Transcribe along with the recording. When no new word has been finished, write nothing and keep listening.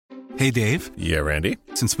Hey, Dave. Yeah, Randy?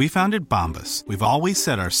 Since we founded Bombas, we've always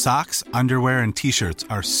said our socks, underwear, and T-shirts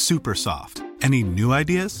are super soft. Any new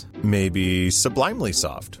ideas? Maybe sublimely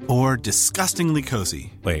soft. Or disgustingly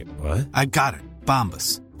cozy. Wait, what? I got it.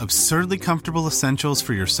 Bombas. Absurdly comfortable essentials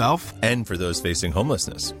for yourself and for those facing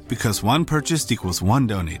homelessness. Because one purchased equals one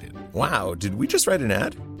donated. Wow, did we just write an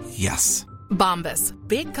ad? Yes. Bombas.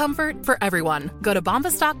 Big comfort for everyone. Go to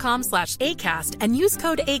bombas.com/ACAST and use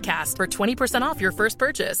code ACAST for 20% off your first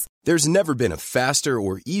purchase. There's never been a faster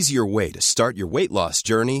or easier way to start your weight loss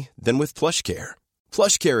journey than with PlushCare.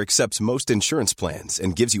 PlushCare accepts most insurance plans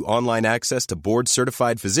and gives you online access to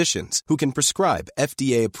board-certified physicians who can prescribe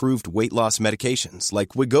FDA-approved weight loss medications like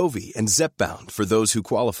Wegovy and Zepbound for those who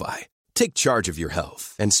qualify. Take charge of your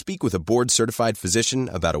health and speak with a board-certified physician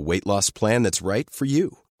about a weight loss plan that's right for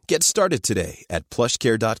you. Get started today at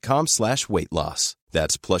plushcare.com/weight loss.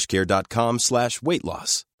 That's plushcare.com/weight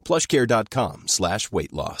loss.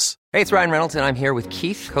 plushcare.com/weight loss. Hey, it's Ryan Reynolds, and I'm here with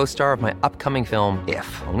Keith, co-star of my upcoming film,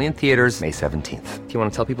 If, only in theaters May 17th. Do you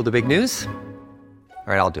want to tell people the big news?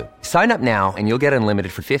 All right, I'll do it. Sign up now and you'll get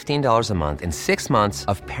unlimited for $15 a month and 6 months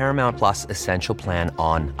of Paramount Plus Essential Plan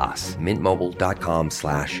on us.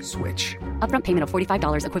 MintMobile.com/switch. Upfront payment of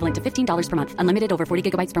 $45 equivalent to $15 per month. Unlimited over 40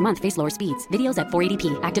 gigabytes per month. Face lower speeds. Videos at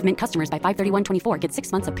 480p. Active Mint customers by 531.24 get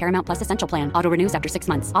 6 months of Paramount Plus Essential Plan. Auto renews after 6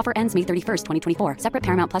 months. Offer ends May 31st, 2024. Separate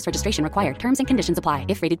Paramount Plus registration required. Terms and conditions apply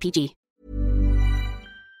if rated PG.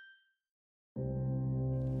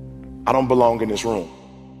 I don't belong in this room.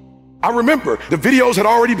 I remember the videos had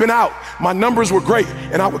already been out. My numbers were great.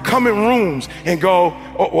 And I would come in rooms and go,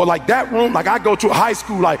 or like that room, like I go to a high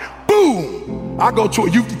school, like boom. I go to a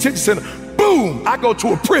youth detention center, boom. I go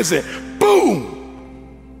to a prison, boom.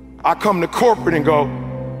 I come to corporate and go,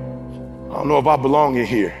 I don't know if I belong in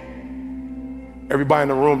here. Everybody in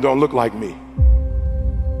the room don't look like me.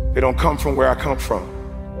 They don't come from where I come from.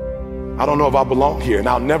 I don't know if I belong here. And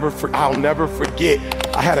I'll never forget,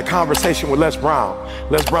 I had a conversation with Les Brown.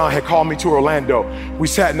 Les Brown had called me to Orlando. We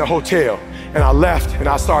sat in the hotel and I left and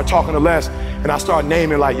I started talking to Les and I started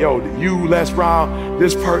naming like, yo, you, Les Brown,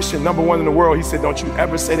 this person, #1 in the world. He said, don't you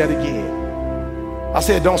ever say that again. I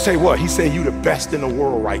said, don't say what? He said, you the best in the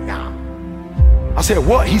world right now. I said,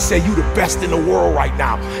 what? He said, you the best in the world right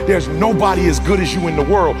now. There's nobody as good as you in the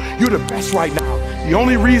world. You're the best right now. The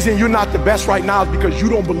only reason you're not the best right now is because you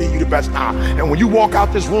don't believe you're the best now. And when you walk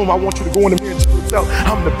out this room, I want you to go in the mirror and tell yourself,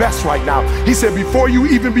 I'm the best right now. He said, before you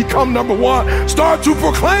even become #1, start to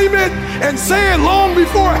proclaim it and say it long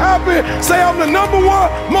before it happened. Say, I'm the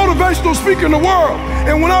 #1 motivational speaker in the world.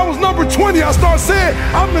 And when I was number 20, I started saying,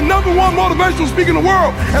 I'm the #1 motivational speaker in the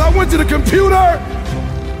world. And I went to the computer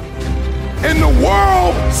and the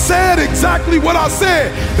world said exactly what I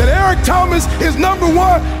said, that Eric Thomas is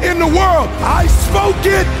 #1 in the world. I spoke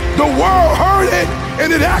it, the world heard it,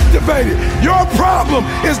 and it activated. Your problem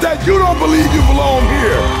is that you don't believe you belong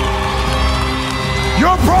here.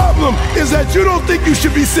 Your problem is that you don't think you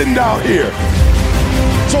should be sitting down here.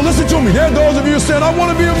 So listen to me, there are those of you who said, I want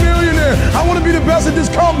to be a millionaire. I want to be the best at this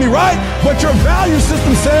company, right? But your value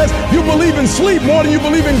system says you believe in sleep more than you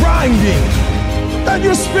believe in grinding. That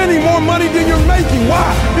you're spending more money than you're making.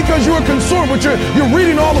 Why? Because you're a consumer, but you're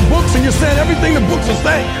reading all the books and you're saying everything the books are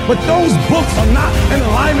saying. But those books are not in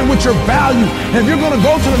alignment with your value. And if you're going to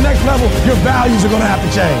go to the next level, your values are going to have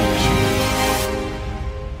to change.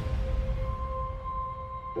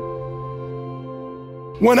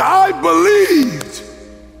 When I believed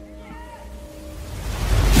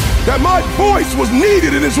that my voice was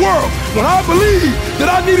needed in this world, when I believed that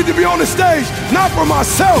I needed to be on the stage, not for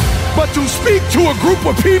myself, but to speak to a group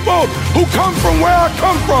of people who come from where I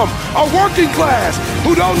come from, a working class,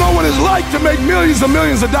 who don't know what it's like to make millions and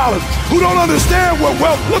millions of dollars, who don't understand what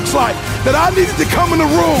wealth looks like, that I needed to come in the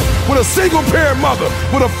room with a single parent mother,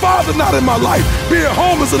 with a father not in my life, being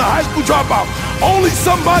homeless and a high school dropout. Only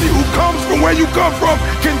somebody who comes from where you come from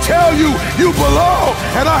can tell you you belong.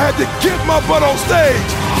 And I had to get my butt on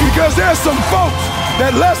stage because there's some folks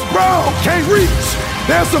that Les Brown can't reach.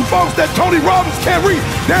 There's some folks that Tony Robbins can't reach.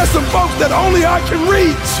 There's some folks that only I can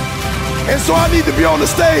reach. And so I need to be on the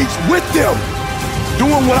stage with them,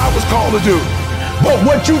 doing what I was called to do. But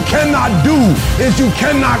what you cannot do is you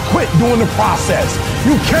cannot quit during the process.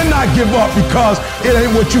 You cannot give up because it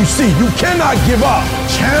ain't what you see. You cannot give up.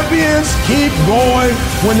 Champions keep going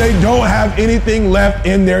when they don't have anything left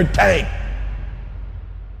in their tank.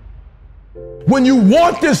 When you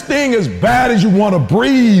want this thing as bad as you want to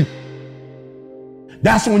breathe,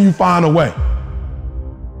 that's when you find a way.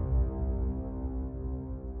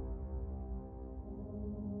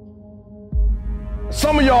 So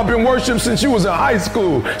some of y'all been worshiping since you was in high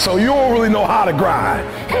school, so you don't really know how to grind.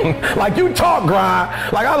 Like you talk grind,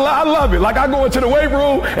 like I love it. Like I go into the weight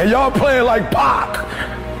room and y'all playing like Pac.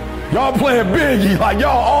 Y'all playing Biggie, like y'all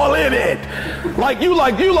all in it. Like you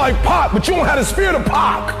like Pac, but you don't have the spirit of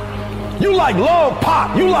Pac. You like love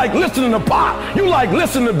Pac. You like listening to Pac. You like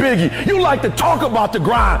listening to Biggie. You like to talk about the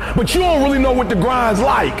grind, but you don't really know what the grind's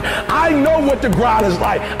like. I know what the grind is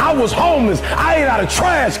like. I was homeless. I ate out of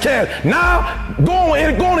trash cans. Now, go on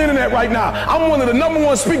the internet right now. I'm one of the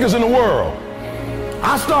 #1 speakers in the world.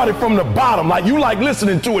 I started from the bottom, like you like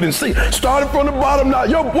listening to it and see. Started from the bottom now.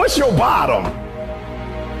 What's your bottom?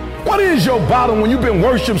 What is your bottom when you've been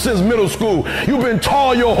worshiped since middle school? You've been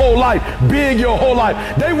tall your whole life, big your whole life.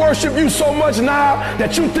 They worship you so much now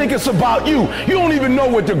that you think it's about you. You don't even know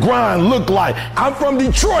what the grind look like. I'm from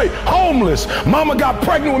Detroit, homeless. Mama got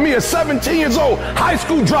pregnant with me at 17 years old, high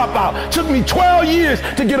school dropout. Took me 12 years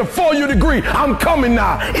to get a 4-year degree. I'm coming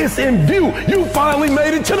now. It's in view. You finally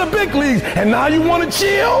made it to the big leagues, and now you want to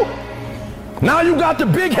chill? Now you got the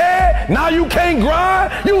big head? Now you can't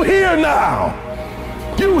grind? You here now.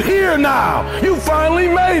 You here now. You finally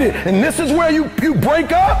made it. And this is where you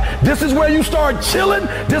break up. This is where you start chilling.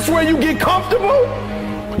 This is where you get comfortable.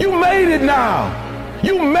 You made it now.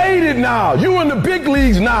 You made it now. You in the big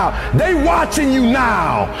leagues now. They watching you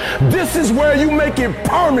now. This is where you make it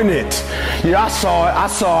permanent. Yeah, I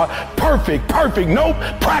saw it. Perfect. Nope.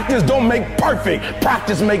 Practice don't make perfect.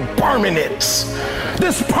 Practice make permanence.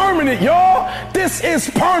 This permanent, y'all. This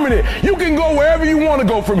is permanent. You can go wherever you want to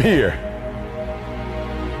go from here.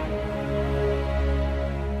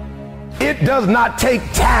 It does not take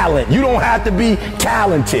talent. You don't have to be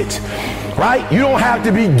talented, right? You don't have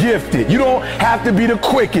to be gifted. You don't have to be the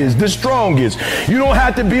quickest, the strongest. You don't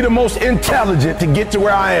have to be the most intelligent to get to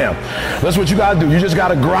where I am. That's what you got to do. You just got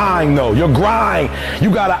to grind, though. Your grind,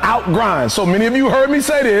 you got to out-grind. So many of you heard me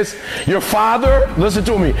say this. Your father, listen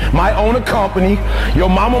to me, might own a company. Your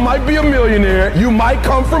mama might be a millionaire. You might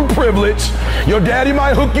come from privilege. Your daddy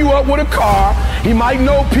might hook you up with a car. He might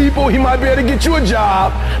know people. He might be able to get you a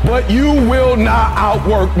job. But you will not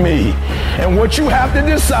outwork me. And what you have to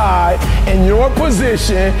decide in your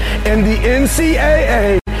position in the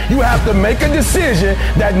NCAA, you have to make a decision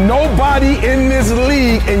that nobody in this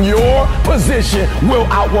league in your position will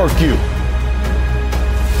outwork you.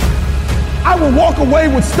 I will walk away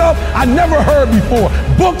with stuff I never heard before,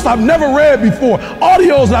 books I've never read before,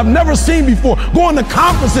 audios that I've never seen before, going to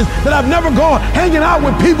conferences that I've never gone, hanging out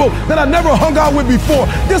with people that I've never hung out with before.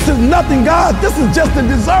 This is nothing, God. This is just a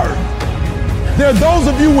dessert. There are those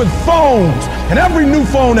of you with phones, and every new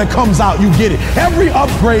phone that comes out, you get it. Every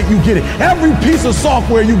upgrade, you get it. Every piece of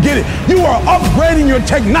software, you get it. You are upgrading your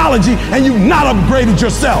technology, and you've not upgraded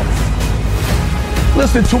yourself.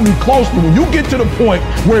 Listen to me closely. When you get to the point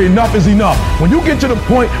where enough is enough, when you get to the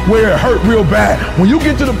point where it hurt real bad, when you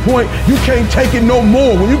get to the point you can't take it no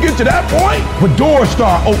more, when you get to that point, the doors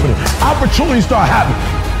start opening, opportunities start happening.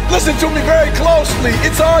 Listen to me very closely.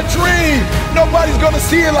 It's our dream. Nobody's going to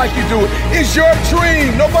see it like you do it. It's your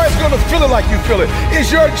dream. Nobody's going to feel it like you feel it.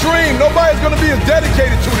 It's your dream. Nobody's going to be as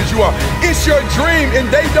dedicated to it as you are. It's your dream, and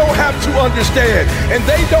they don't have to understand, and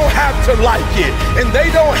they don't have to like it, and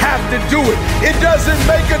they don't have to do it. It doesn't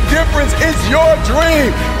make a difference. It's your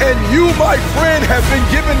dream, and you, my friend, have been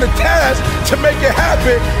given the task to make it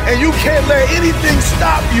happen, and you can't let anything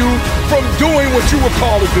stop you from doing what you were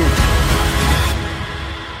called to do.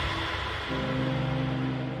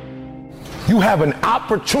 You have an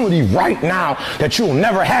opportunity right now that you'll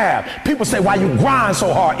never have. People say, why you grind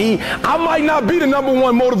so hard, E? I might not be the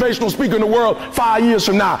 #1 motivational speaker in the world 5 years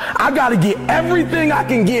from now. I got to get everything I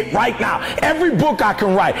can get right now. Every book I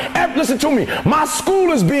can write. Listen to me. My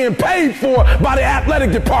school is being paid for by the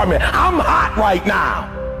athletic department. I'm hot right now.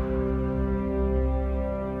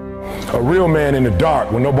 A real man in the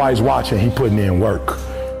dark, when nobody's watching, he putting in work.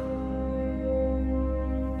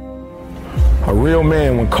 A real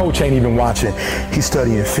man, when coach ain't even watching, he's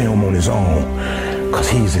studying film on his own because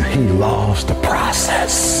he loves the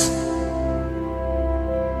process.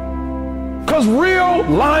 Because real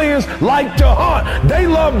lions like to hunt. They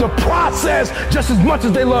love the process just as much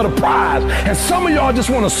as they love the prize. And some of y'all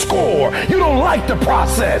just want to score. You don't like the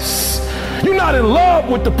process. You're not in love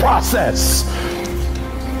with the process.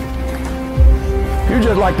 You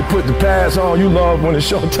just like to put the pads on. You love when it's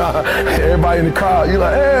showtime. Everybody in the crowd, you're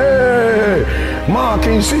like, hey, Mom,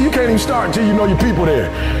 can you see? You can't even start until you know your people there.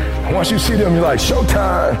 Once you see them, you're like,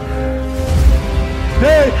 showtime.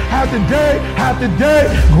 Day after day after day,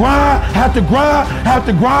 grind after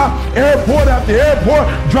grind, airport after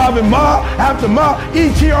airport, driving mile after mile.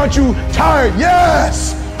 E.T., aren't you tired?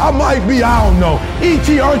 Yes, I might be, I don't know.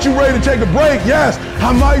 E.T., aren't you ready to take a break? Yes,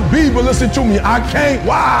 I might be, but listen to me, I can't.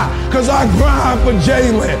 Why? Because I grind for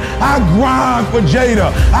Jalen. I grind for Jada.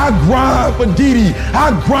 I grind for Didi. I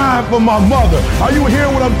grind for my mother. Are you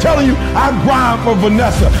hearing what I'm telling you? I grind for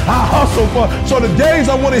Vanessa. I hustle for, so the days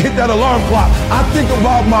I want to hit that alarm clock, I think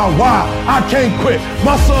about my why. I can't quit.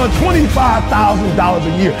 My son, $25,000 a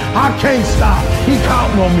year. I can't stop. He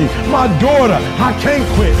counting on me. My daughter, I can't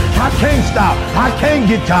quit. I can't stop. I can't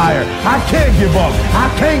get tired. I can't give up. I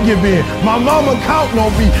can't give in. My mama counting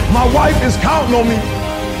on me. My wife is counting on me.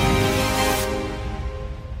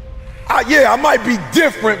 I might be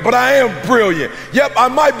different, but I am brilliant. Yep, I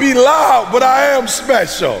might be loud, but I am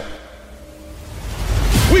special.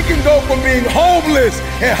 We can go from being homeless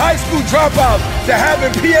and high school dropouts to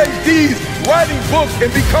having PhDs, writing books, and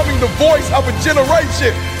becoming the voice of a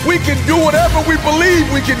generation. We can do whatever we believe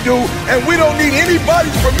we can do, and we don't need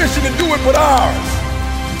anybody's permission to do it but ours.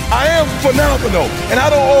 I am phenomenal, and I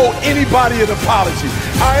don't owe anybody an apology.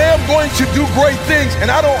 I am going to do great things,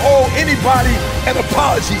 and I don't owe anybody an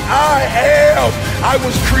apology. I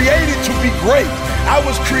was created to be great. I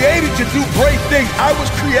was created to do great things. I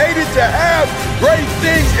was created to have great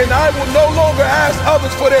things, and I will no longer ask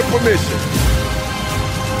others for their permission.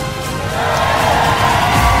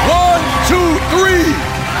 1, 2, 3.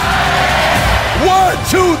 1,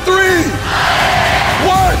 2, 3.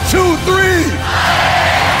 1, 2, 3.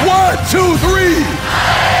 1, 2, 3.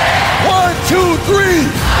 1, 2, 3.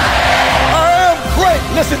 I am great.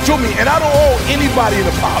 Listen to me, and I don't owe anybody an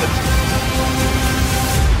apology.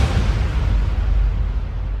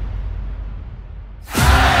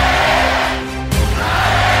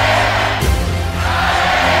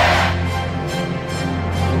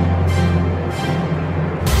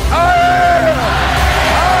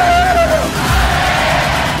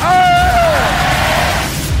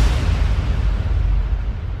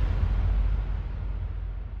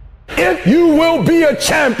 If you will be a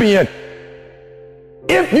champion,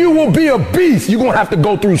 if you will be a beast, you're going to have to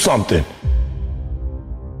go through something.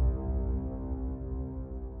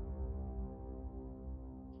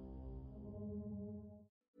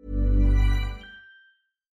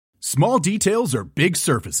 Small details are big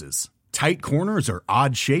surfaces. Tight corners are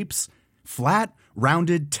odd shapes. Flat,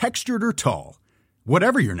 rounded, textured, or tall.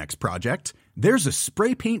 Whatever your next project, there's a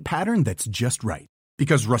spray paint pattern that's just right.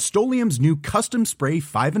 Because Rust-Oleum's new Custom Spray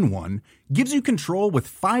 5-in-1 gives you control with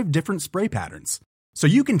 5 different spray patterns. So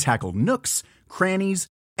you can tackle nooks, crannies,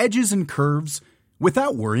 edges, and curves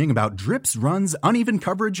without worrying about drips, runs, uneven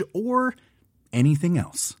coverage, or anything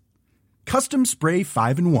else. Custom Spray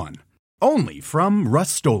 5-in-1. Only from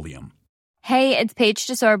Rust-Oleum. Hey, it's Paige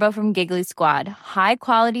DeSorbo from Giggly Squad. High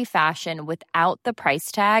quality fashion without the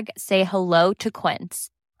price tag. Say hello to Quince.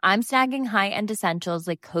 I'm snagging high-end essentials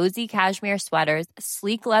like cozy cashmere sweaters,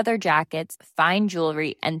 sleek leather jackets, fine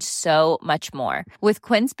jewelry, and so much more. With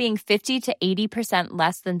Quince being 50 to 80%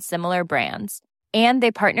 less than similar brands. And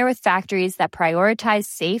they partner with factories that prioritize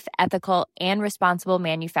safe, ethical, and responsible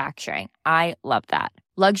manufacturing. I love that.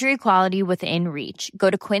 Luxury quality within reach. Go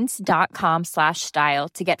to quince.com/style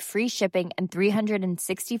to get free shipping and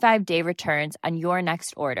 365-day returns on your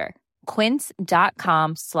next order.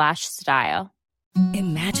 Quince.com/style.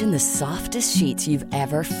 Imagine the softest sheets you've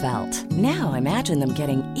ever felt. Now imagine them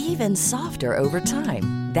getting even softer over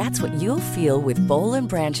time. That's what you'll feel with Boll &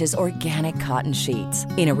 Branch's organic cotton sheets.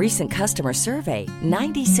 In a recent customer survey,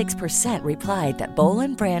 96% replied that Boll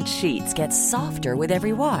 & Branch sheets get softer with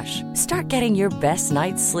every wash. Start getting your best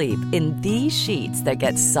night's sleep in these sheets that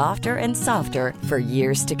get softer and softer for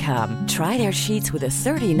years to come. Try their sheets with a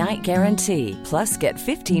 30-night guarantee. Plus, get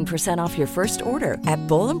 15% off your first order at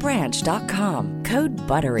bollandbranch.com. Code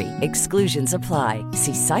BUTTERY. Exclusions apply.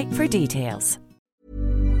 See site for details.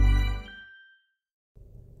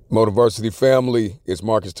 Motiversity family, it's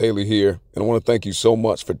Marcus Taylor here, and I want to thank you so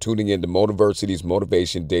much for tuning in to Motiversity's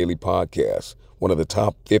Motivation Daily Podcast, one of the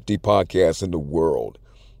top 50 podcasts in the world.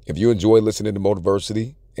 If you enjoy listening to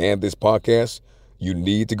Motiversity and this podcast, you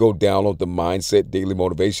need to go download the Mindset Daily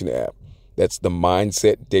Motivation app. That's the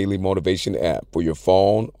Mindset Daily Motivation app for your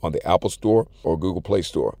phone on the Apple Store or Google Play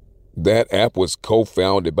Store. That app was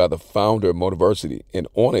co-founded by the founder of Motiversity, and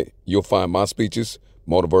on it, you'll find my speeches,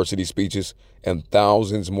 Motiversity speeches, and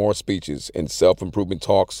thousands more speeches and self-improvement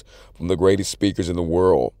talks from the greatest speakers in the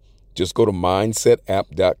world. Just go to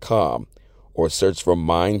mindsetapp.com or search for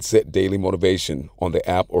Mindset Daily Motivation on the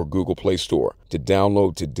app or Google Play Store to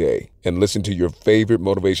download today and listen to your favorite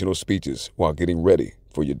motivational speeches while getting ready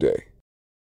for your day.